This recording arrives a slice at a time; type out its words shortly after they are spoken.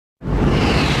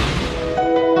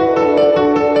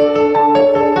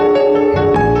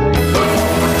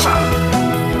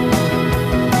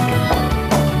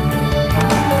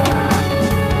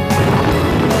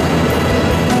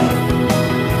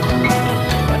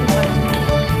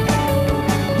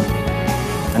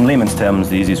In layman's terms,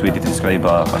 the easiest way to describe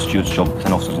a steward's job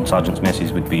within officers and sergeants'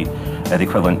 messes would be the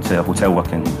equivalent to hotel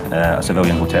work in a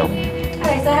civilian hotel.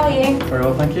 Hello sir, how are you? Very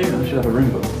well, thank you. I should have a room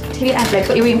book. To give you an envelope,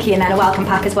 got your room key and then a welcome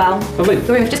pack as well. Lovely.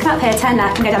 The room, just come up here, turn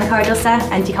left and go down the corridor, sir,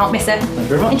 and you can't miss it. Thank you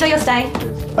very much. Enjoy your stay.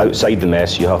 Outside the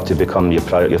mess, you have to become your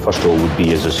first role would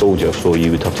be as a soldier, so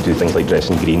you would have to do things like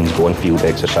dressing greens, go on field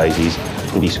exercises,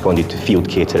 and be seconded to field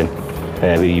catering,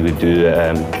 where you would do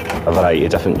a variety of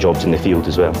different jobs in the field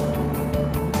as well.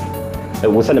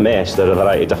 Within a mess, there are a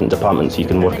variety of different departments you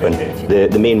can work in,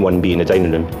 the main one being the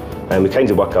dining room. And we kind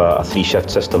of work a three-shift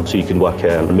system, so you can work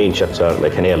main shifts are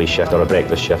like an early shift or a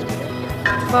breakfast shift.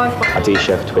 A day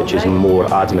shift, which is more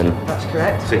admin. That's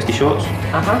correct. 60 shots.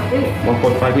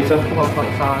 1.5 litre.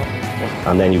 1.5.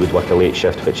 And then you would work a late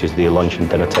shift, which is the lunch and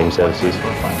dinner time services.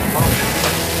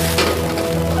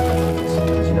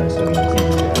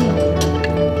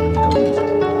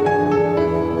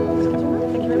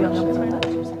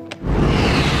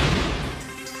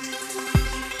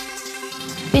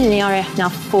 Been in the RAF now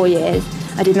for 4 years.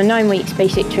 I did my 9 weeks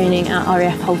basic training at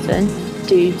RAF Holton,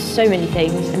 do so many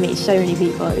things and meet so many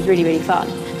people. It was really, really fun.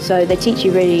 So they teach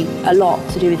you really a lot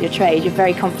to do with your trade. You're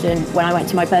very confident. When I went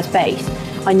to my first base,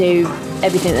 I knew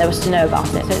everything that there was to know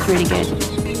about it, so it's really good.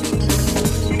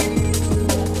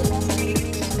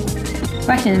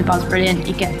 Working in the bar's brilliant.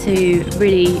 You get to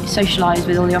really socialise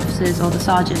with all the officers or the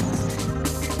sergeants.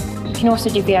 You can also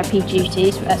do VIP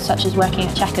duties, such as working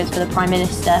at Checkers for the Prime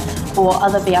Minister or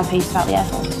other VIPs throughout the Air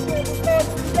Force.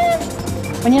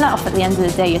 When you're let off at the end of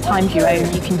the day, your time's your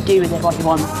own. You can do with it what you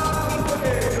want.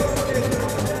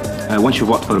 Once you've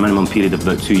worked for a minimum period of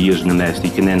about 2 years in the mess, you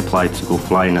can then apply to go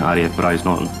flying at RAF Bryce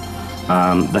Norton.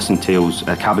 This entails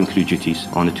cabin crew duties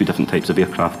on the 2 different types of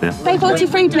aircraft there. Bay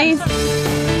 43, please.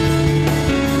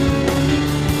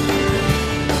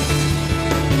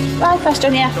 Well, I first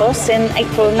joined the Air Force in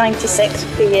April '96, a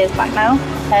few years back now.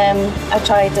 I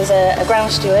tried as a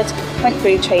ground steward, went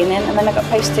through training, and then I got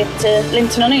posted to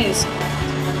Linton-on-Ouse.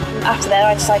 After there,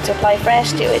 I decided to apply for Air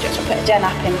Steward, which I put a Gen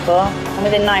app in for, and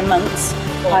within 9 months,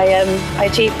 I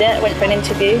achieved it. I went for an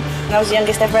interview, and I was the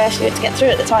youngest ever Air Steward to get through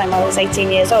at the time. I was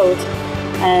 18 years old.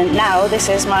 And now, this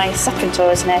is my second tour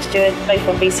as an Air Steward, both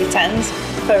on BC-10s.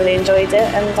 Thoroughly enjoyed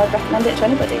it, and I'd recommend it to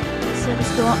anybody.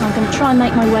 Service door, and I'm going to try and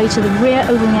make my way to the rear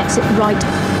overwing exit, the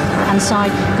right-hand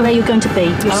side, where you're going to be,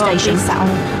 your station. Sat on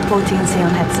 14C on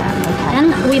headset. Okay.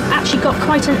 And we've actually got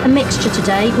quite a mixture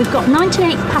today. We've got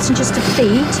 98 passengers to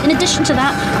feed. In addition to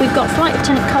that, we've got Flight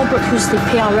Lieutenant Colebrook, who's the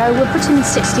PRO. We're putting in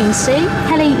 16C.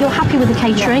 Kelly, you're happy with the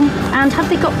catering? Yeah. And have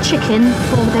they got chicken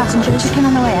for the passengers? Chicken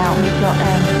on the way out. We've got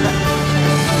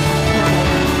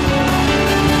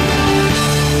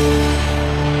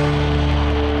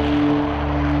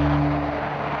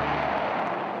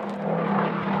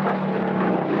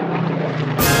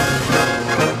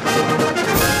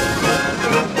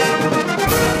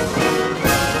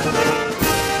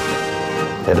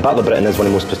The Battle of Britain is one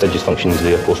of the most prestigious functions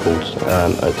the Air Force holds.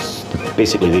 It's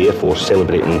basically the Air Force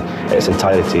celebrating its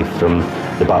entirety from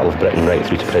the Battle of Britain right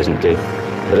through to present day.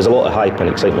 There is a lot of hype and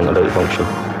excitement about the function.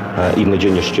 Even the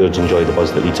junior stewards enjoy the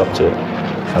buzz that leads up to it.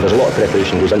 There's a lot of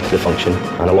preparation goes into the function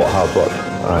and a lot of hard work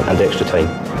and extra time.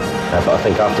 But I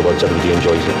think afterwards everybody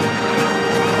enjoys it.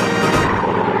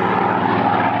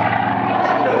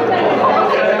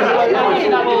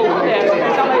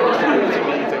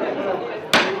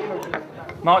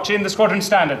 March in the squadron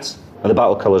standards. The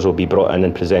battle colours will be brought in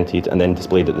and presented and then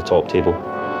displayed at the top table.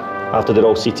 After they're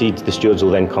all seated, the stewards will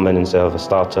then come in and serve a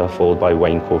starter followed by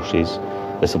wine courses.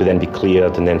 This will then be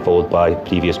cleared and then followed by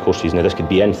previous courses. Now this could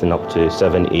be anything up to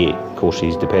 7, 8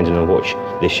 courses depending on what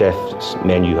the chef's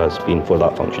menu has been for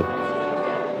that function.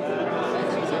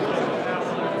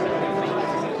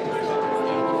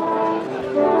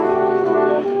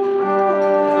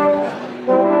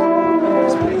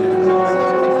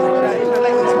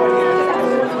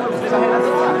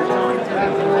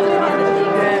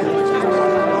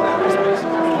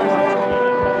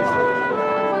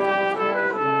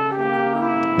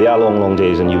 They are long, long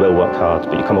days and you will work hard,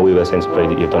 but you come away with a sense of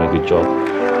pride that you've done a good job.